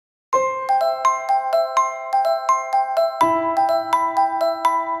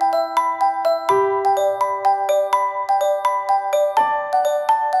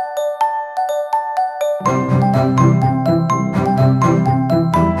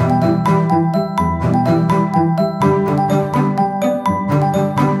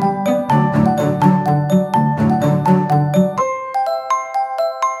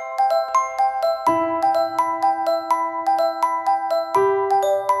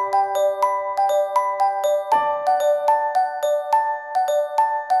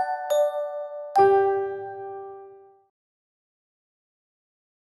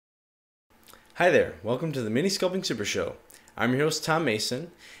Hi there, welcome to the Mini Sculpting Super Show. I'm your host Tom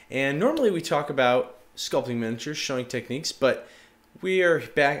Mason, and normally we talk about sculpting miniatures, showing techniques, but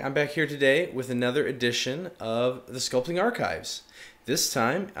I'm back here today with another edition of the Sculpting Archives. This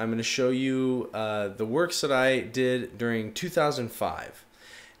time I'm going to show you the works that I did during 2005.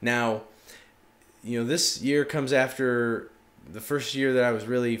 Now, this year comes after the first year that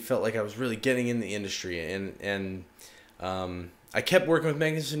I felt like I was really getting in the industry, and I kept working with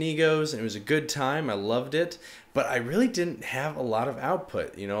Magnificent Egos, and it was a good time. I loved it, but I really didn't have a lot of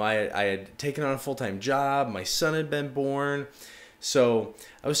output. I had taken on a full-time job. My son had been born, so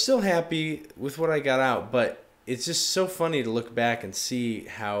I was still happy with what I got out, but it's just so funny to look back and see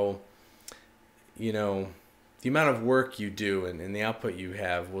how, the amount of work you do and the output you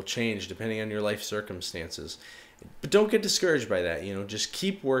have will change depending on your life circumstances. But don't get discouraged by that. Just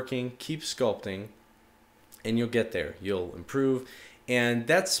keep working, keep sculpting, and you'll get there. You'll improve. And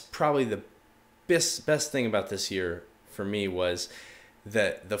that's probably the best thing about this year for me was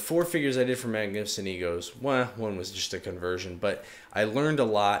that the 4 figures I did for Magnificent Egos, one was just a conversion, but I learned a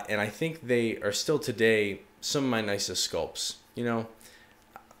lot, and I think they are still today some of my nicest sculpts.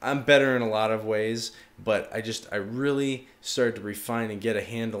 I'm better in a lot of ways, but I really started to refine and get a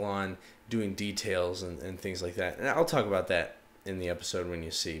handle on doing details and things like that. And I'll talk about that in the episode when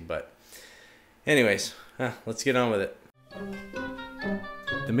you see, but anyways, let's get on with it.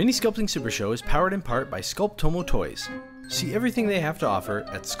 The Mini Sculpting Super Show is powered in part by Sculptomo Toys. See everything they have to offer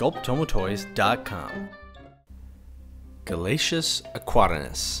at sculptomotoys.com. Galatius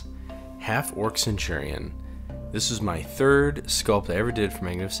Aquatinus, half orc centurion. This was my 3rd sculpt I ever did for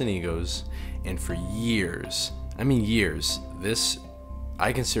Magnificent Egos, and for years, I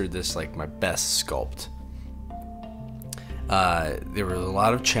considered this like my best sculpt. There were a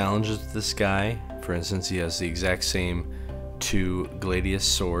lot of challenges with this guy. For instance, he has the exact same 2 gladius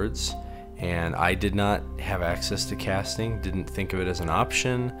swords, and I did not have access to casting, didn't think of it as an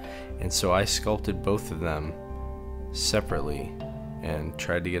option, and so I sculpted both of them separately and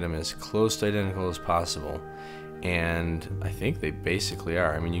tried to get them as close to identical as possible. And I think they basically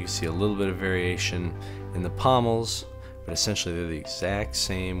are. I mean, you can see a little bit of variation in the pommels, but essentially they're the exact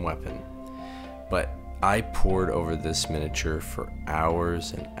same weapon. But I pored over this miniature for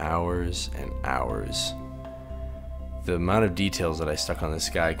hours and hours and hours. The amount of details that I stuck on this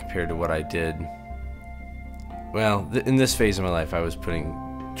guy compared to what I did, well, in this phase of my life, I was trying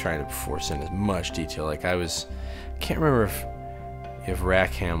to force in as much detail. Like I can't remember if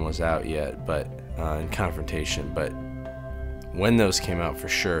Rackham was out yet, but in Confrontation, but when those came out, for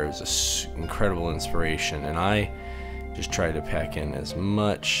sure, it was an incredible inspiration, and I just tried to pack in as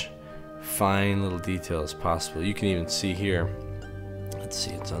much fine little detail as possible. You can even see here, let's see,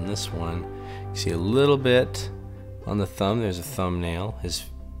 it's on this one, you see a little bit on the thumb. There's a thumbnail, his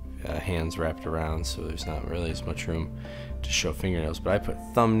hands wrapped around, so there's not really as much room to show fingernails, but I put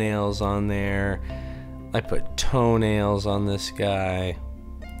thumbnails on there, I put toenails on this guy,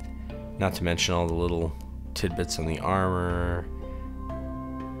 not to mention all the little tidbits on the armor,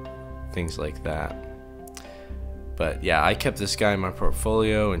 things like that. But yeah, I kept this guy in my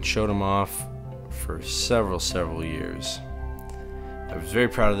portfolio and showed him off for several years. I was very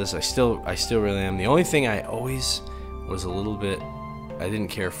proud of this. I still really am. The only thing I always was a little bit I didn't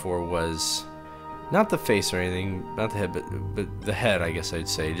care for was not the face or anything, not the head, but the head, I guess I'd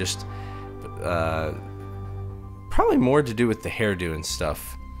say. Just probably more to do with the hairdo and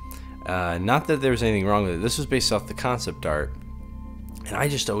stuff. Not that there was anything wrong with it. This was based off the concept art, and I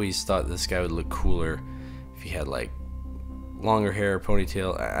just always thought this guy would look cooler if he had like longer hair,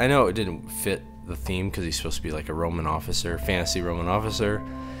 ponytail. I know it didn't fit the theme because he's supposed to be like a Roman officer, fantasy Roman officer,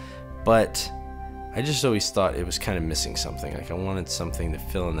 but I just always thought it was kind of missing something. Like I wanted something to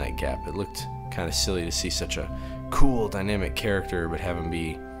fill in that gap. It looked kind of silly to see such a cool, dynamic character, but have him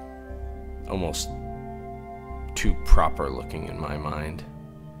be almost too proper looking in my mind.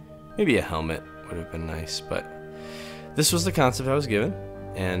 Maybe a helmet would have been nice, but this was the concept I was given,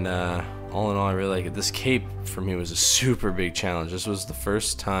 and all in all, I really like it. This cape for me was a super big challenge. This was the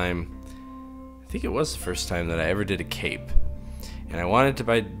first time, I think it was the first time that I ever did a cape, and I wanted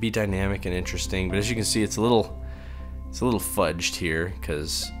to be dynamic and interesting, but as you can see, it's a little fudged here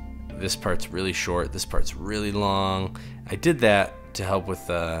because this part's really short, this part's really long. I did that to help with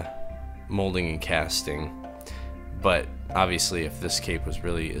molding and casting, but obviously if this cape was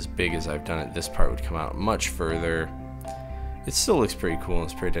really as big as I've done it, this part would come out much further. It still looks pretty cool and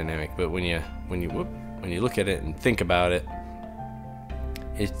it's pretty dynamic, but when you look at it and think about it,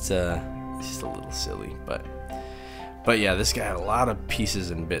 it's just a little silly. But yeah, this guy had a lot of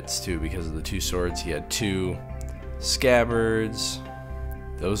pieces and bits too because of the 2 swords. He had 2 scabbards,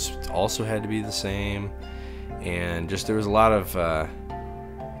 those also had to be the same. And just there was a lot of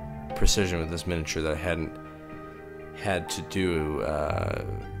precision with this miniature that I hadn't had to do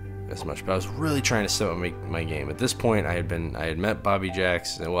as much. But I was really trying to step up my game. At this point, I had met Bobby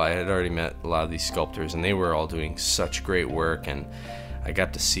Jacks. Well, I had already met a lot of these sculptors, and they were all doing such great work, and I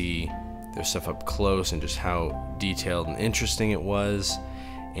got to see their stuff up close and just how detailed and interesting it was.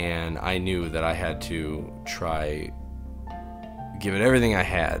 And I knew that I had to try give it everything I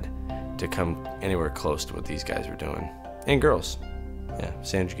had to come anywhere close to what these guys were doing. And girls. Yeah,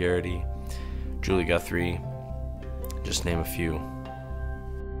 Sandra Garrity, Julie Guthrie, just name a few.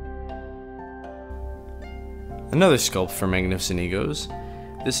 Another sculpt for Magnificent Egos.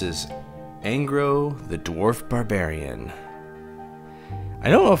 This is Angro the Dwarf Barbarian. I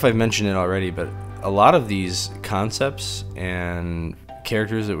don't know if I've mentioned it already, but a lot of these concepts and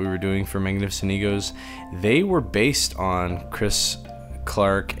characters that we were doing for Magnificent Egos, they were based on Chris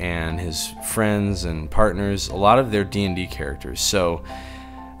Clark and his friends and partners, a lot of their D&D characters. So,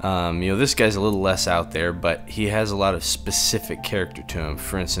 this guy's a little less out there, but he has a lot of specific character to him.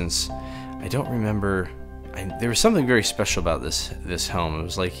 For instance, I don't remember, there was something very special about this helm. It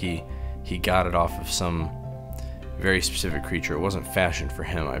was like he got it off of some very specific creature. It wasn't fashioned for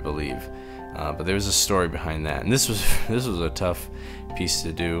him, I believe, but there was a story behind that. And this was a tough piece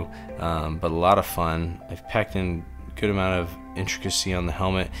to do, but a lot of fun. I've packed in a good amount of intricacy on the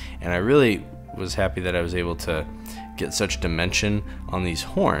helmet, and I really was happy that I was able to get such dimension on these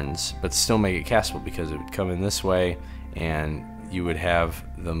horns, but still make it castable, because it would come in this way, and you would have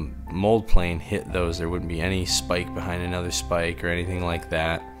the mold plane hit those. There wouldn't be any spike behind another spike or anything like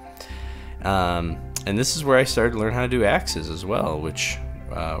that. And this is where I started to learn how to do axes as well, which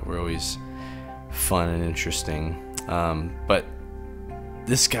were always fun and interesting. But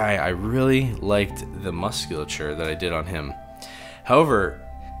this guy, I really liked the musculature that I did on him. However,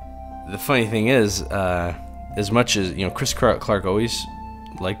 the funny thing is, as much as Chris Clark always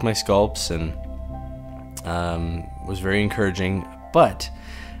liked my sculpts and was very encouraging, but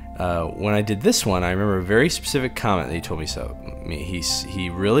when I did this one, I remember a very specific comment that he told me. He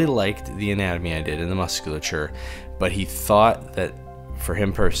really liked the anatomy I did and the musculature, but he thought that for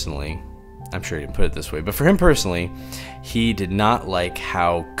him personally, I'm sure he didn't put it this way, but for him personally, he did not like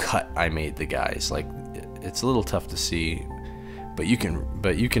how cut I made the guys. Like, it's a little tough to see, but you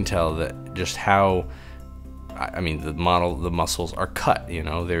can tell that just how, the muscles are cut.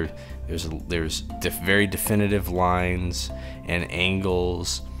 There's very definitive lines and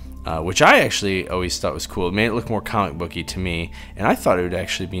angles, which I actually always thought was cool. It made it look more comic booky to me, and I thought it would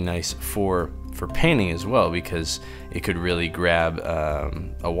actually be nice for painting as well, because it could really grab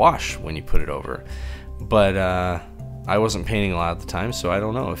a wash when you put it over. But I wasn't painting a lot at the time, so I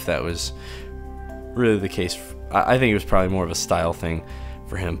don't know if that was really the case. I think it was probably more of a style thing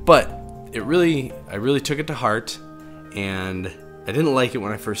for him, but I really took it to heart, and I didn't like it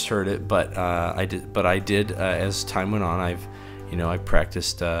when I first heard it, but I did as time went on. I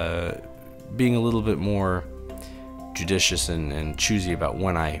practiced being a little bit more judicious and choosy about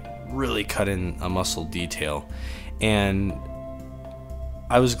when I really cut in a muscle detail, and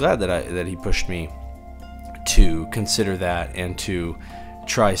I was glad that he pushed me to consider that and to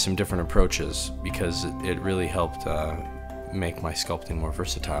try some different approaches, because it really helped make my sculpting more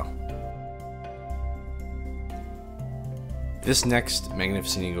versatile. This next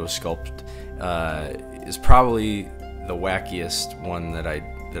Magnificent Ego sculpt is probably the wackiest one that I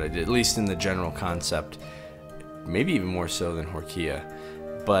did, at least in the general concept, maybe even more so than Horkia.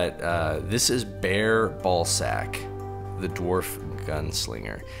 But this is Bear Ballsack, the Dwarf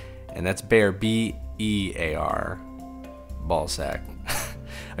Gunslinger, and that's Bear, B-E-A-R, Ballsack.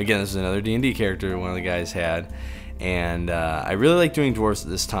 Again, this is another D&D character one of the guys had, and I really like doing dwarves at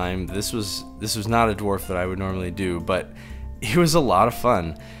this time. This was not a dwarf that I would normally do, but it was a lot of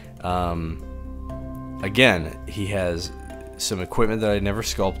fun. Again, he has some equipment that I never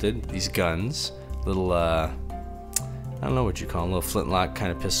sculpted. These guns, little I don't know what you call them, little flintlock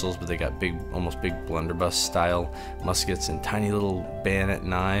kind of pistols, but they got big, almost big blunderbuss style muskets and tiny little bayonet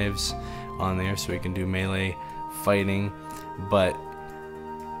knives on there, so we can do melee fighting. But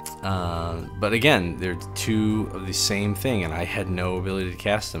again, they're two of the same thing, and I had no ability to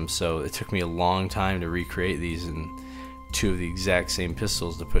cast them, so it took me a long time to recreate these and two of the exact same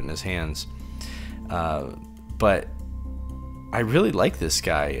pistols to put in his hands. But I really like this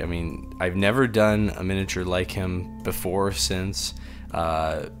guy. I mean, I've never done a miniature like him before or since.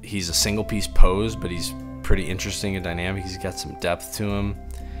 He's a single piece pose, but he's pretty interesting and dynamic. He's got some depth to him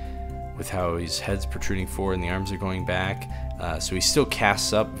with how his head's protruding forward and the arms are going back. So he still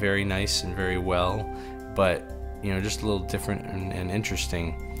casts up very nice and very well, but you know, just a little different and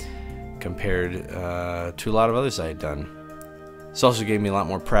interesting compared to a lot of others I had done. This also gave me a lot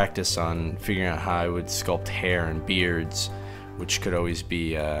more practice on figuring out how I would sculpt hair and beards, which could always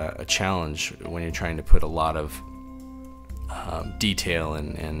be a challenge when you're trying to put a lot of detail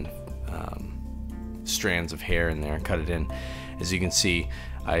and strands of hair in there and cut it in. As you can see,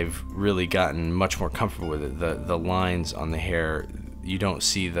 I've really gotten much more comfortable with it. The lines on the hair, you don't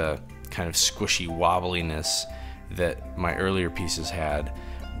see the kind of squishy wobbliness that my earlier pieces had,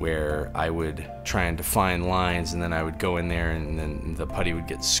 where I would try and define lines and then I would go in there and then the putty would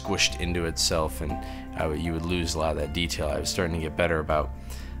get squished into itself and you would lose a lot of that detail. I was starting to get better about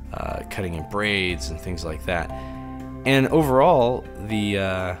cutting in braids and things like that. And overall,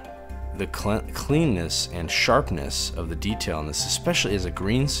 the cleanness and sharpness of the detail in this, especially as a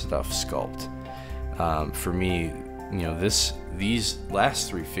green stuff sculpt, for me, you know, these last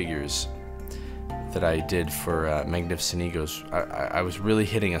three figures that I did for Magnificent Egos, I was really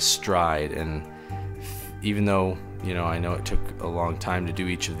hitting a stride. And even though, you know, I know it took a long time to do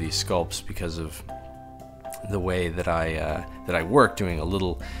each of these sculpts because of the way that I work, doing a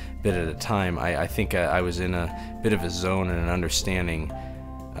little bit at a time, I think I was in a bit of a zone and an understanding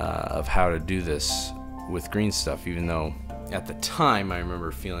of how to do this with green stuff, even though at the time I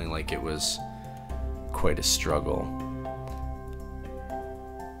remember feeling like it was quite a struggle.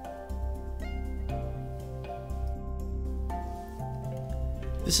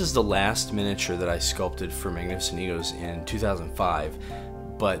 This is the last miniature that I sculpted for Magnificent Egos in 2005,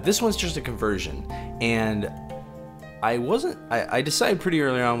 but this one's just a conversion. And I decided pretty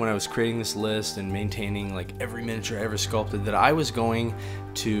early on when I was creating this list and maintaining like every miniature I ever sculpted that I was going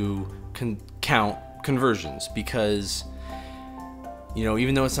to count conversions, because, you know,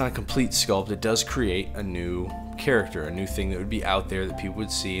 even though it's not a complete sculpt, it does create a new character, a new thing that would be out there that people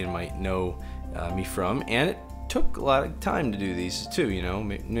would see and might know me from. And it took a lot of time to do these too, you know,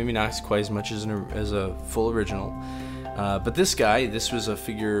 maybe not quite as much as a full original. But this was a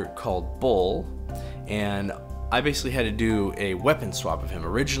figure called Bull, and I basically had to do a weapon swap of him.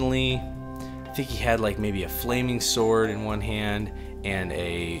 Originally, I think he had like maybe a flaming sword in one hand and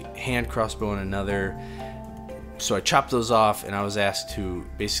a hand crossbow in another. So I chopped those off, and I was asked to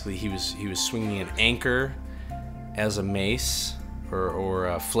basically he was swinging an anchor as a mace or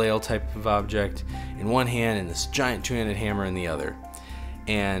a flail type of object in one hand and this giant two-handed hammer in the other.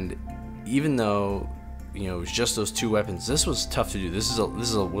 And even though, you know, it was just those two weapons, this was tough to do. This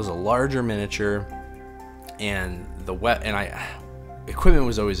was a larger miniature, and equipment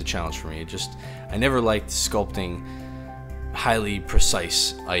was always a challenge for me. I never liked sculpting highly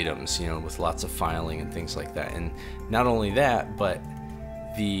precise items, you know, with lots of filing and things like that. And not only that, but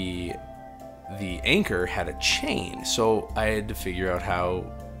the anchor had a chain, so I had to figure out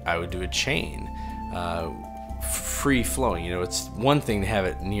how I would do a chain, free flowing. You know, it's one thing to have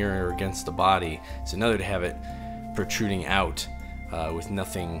it near or against the body, it's another to have it protruding out with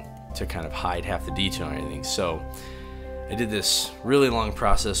nothing to kind of hide half the detail or anything. So I did this really long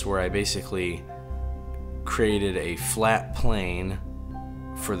process where I basically created a flat plane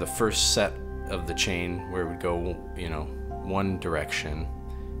for the first set of the chain where it would go, you know, one direction,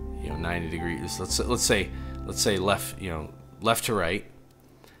 you know, 90 degrees. Let's say left, you know, left to right,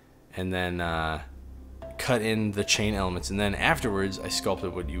 and then cut in the chain elements, and then afterwards I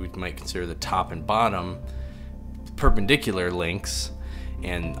sculpted what you might consider the top and bottom perpendicular links,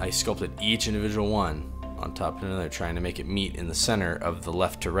 and I sculpted each individual one on top of another, trying to make it meet in the center of the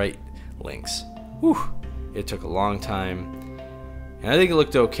left to right links. Whew! It took a long time, and I think it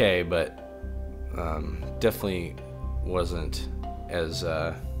looked okay, but definitely wasn't as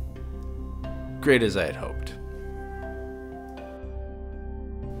great as I had hoped.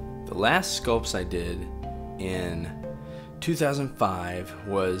 The last sculpts I did in 2005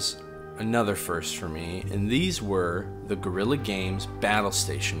 was another first for me, and these were the Guerrilla Games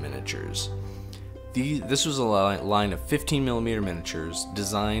Battlestation miniatures. This was a line of 15mm miniatures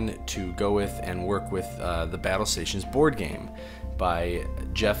designed to go with and work with the Battlestations board game by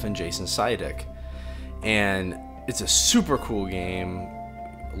Jeff and Jason Sidek. And it's a super cool game,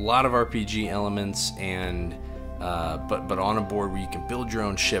 a lot of RPG elements, and but on a board where you can build your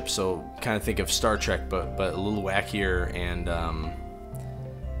own ship. So kind of think of Star Trek, but a little wackier, and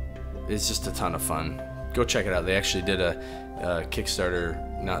it's just a ton of fun. Go check it out. They actually did a Kickstarter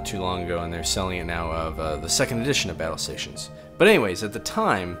not too long ago, and they're selling it now of the second edition of Battlestations. But anyways, at the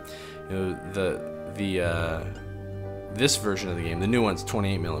time, you know, this version of the game, the new one's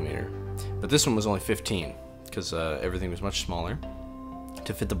 28mm, but this one was only 15 because everything was much smaller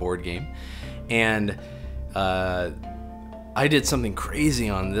to fit the board game. And I did something crazy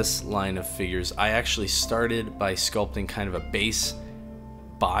on this line of figures. I actually started by sculpting kind of a base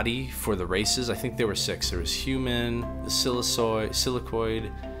body for the races. I think there were 6. There was human, the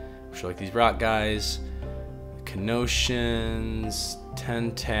silicoid, which are like these rock guys, Canossians,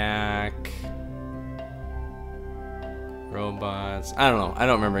 Tentac, robots. I don't know. I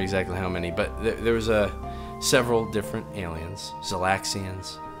don't remember exactly how many, but there was several different aliens,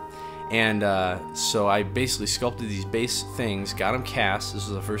 Zalaxians. And so I basically sculpted these base things, got them cast. This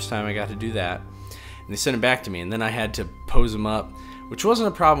was the first time I got to do that. And they sent them back to me, and then I had to pose them up, which wasn't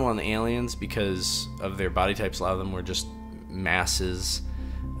a problem on the aliens because of their body types. A lot of them were just masses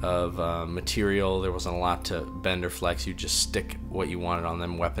of material. There wasn't a lot to bend or flex. You just stick what you wanted on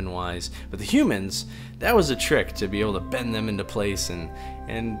them weapon-wise. But the humans, that was a trick to be able to bend them into place, and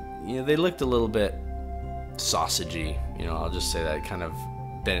you know, they looked a little bit sausagey. You know, I'll just say that, kind of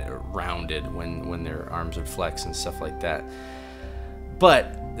bent, rounded when their arms would flex and stuff like that.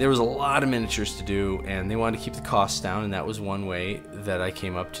 But there was a lot of miniatures to do, and they wanted to keep the costs down, and that was one way that I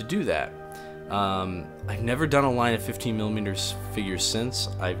came up to do that. I've never done a line of 15mm figures since.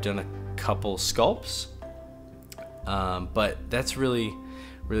 I've done a couple sculpts, but that's really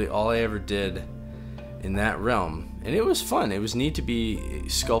all I ever did in that realm. And it was fun. It was neat to be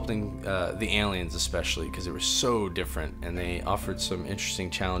sculpting the aliens, especially because they were so different, and they offered some interesting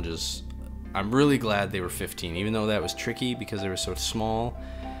challenges. I'm really glad they were 15, even though that was tricky because they were so small.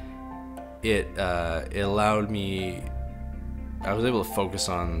 It allowed me, I was able to focus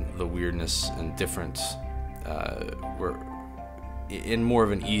on the weirdness and different, in more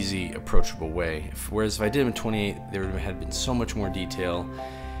of an easy, approachable way. Whereas if I did them in 28, there would have been so much more detail,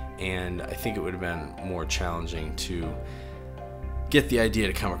 and I think it would have been more challenging to get the idea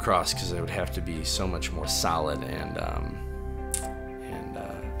to come across because it would have to be so much more solid and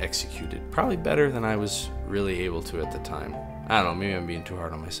executed. Probably better than I was really able to at the time. I don't know, maybe I'm being too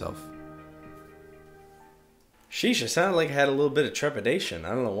hard on myself. Sheesh, it sounded like I had a little bit of trepidation. I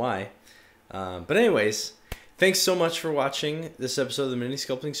don't know why. But anyways, thanks so much for watching this episode of the Mini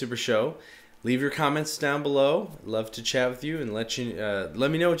Sculpting Super Show. Leave your comments down below. I'd love to chat with you and let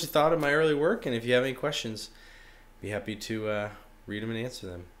me know what you thought of my early work. And if you have any questions, be happy to read them and answer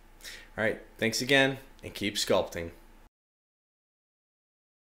them. All right, thanks again, and keep sculpting.